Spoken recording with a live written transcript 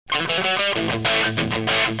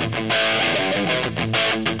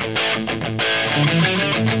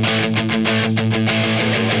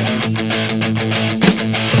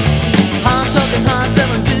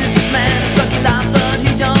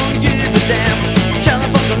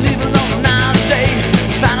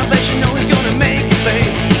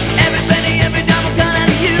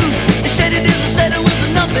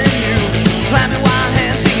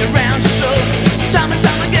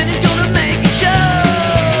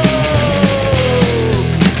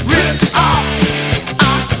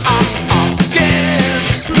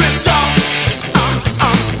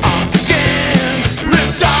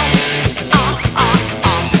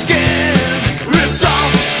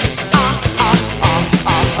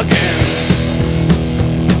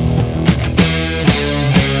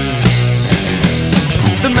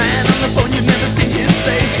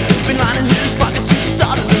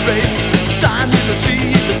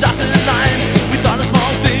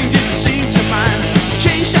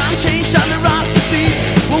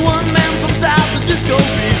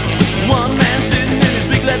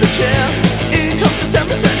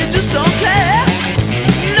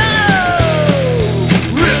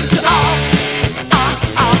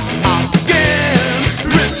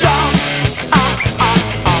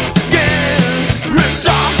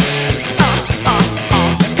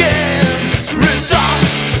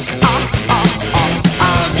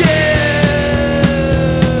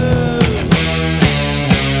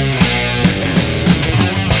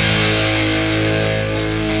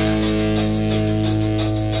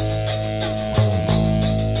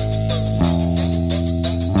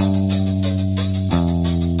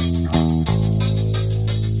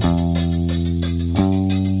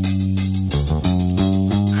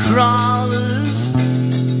Crawlers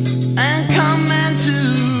and command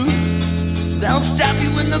too. They'll stab you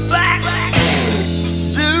in the back.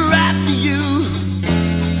 They're after you.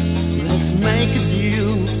 Let's make a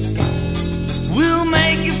deal. We'll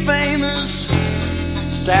make you famous.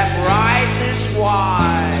 Step right this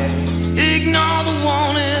way. Ignore the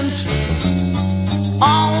warnings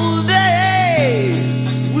all day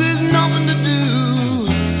with nothing to do.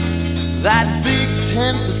 That big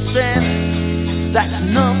 10%, that's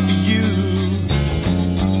enough for you.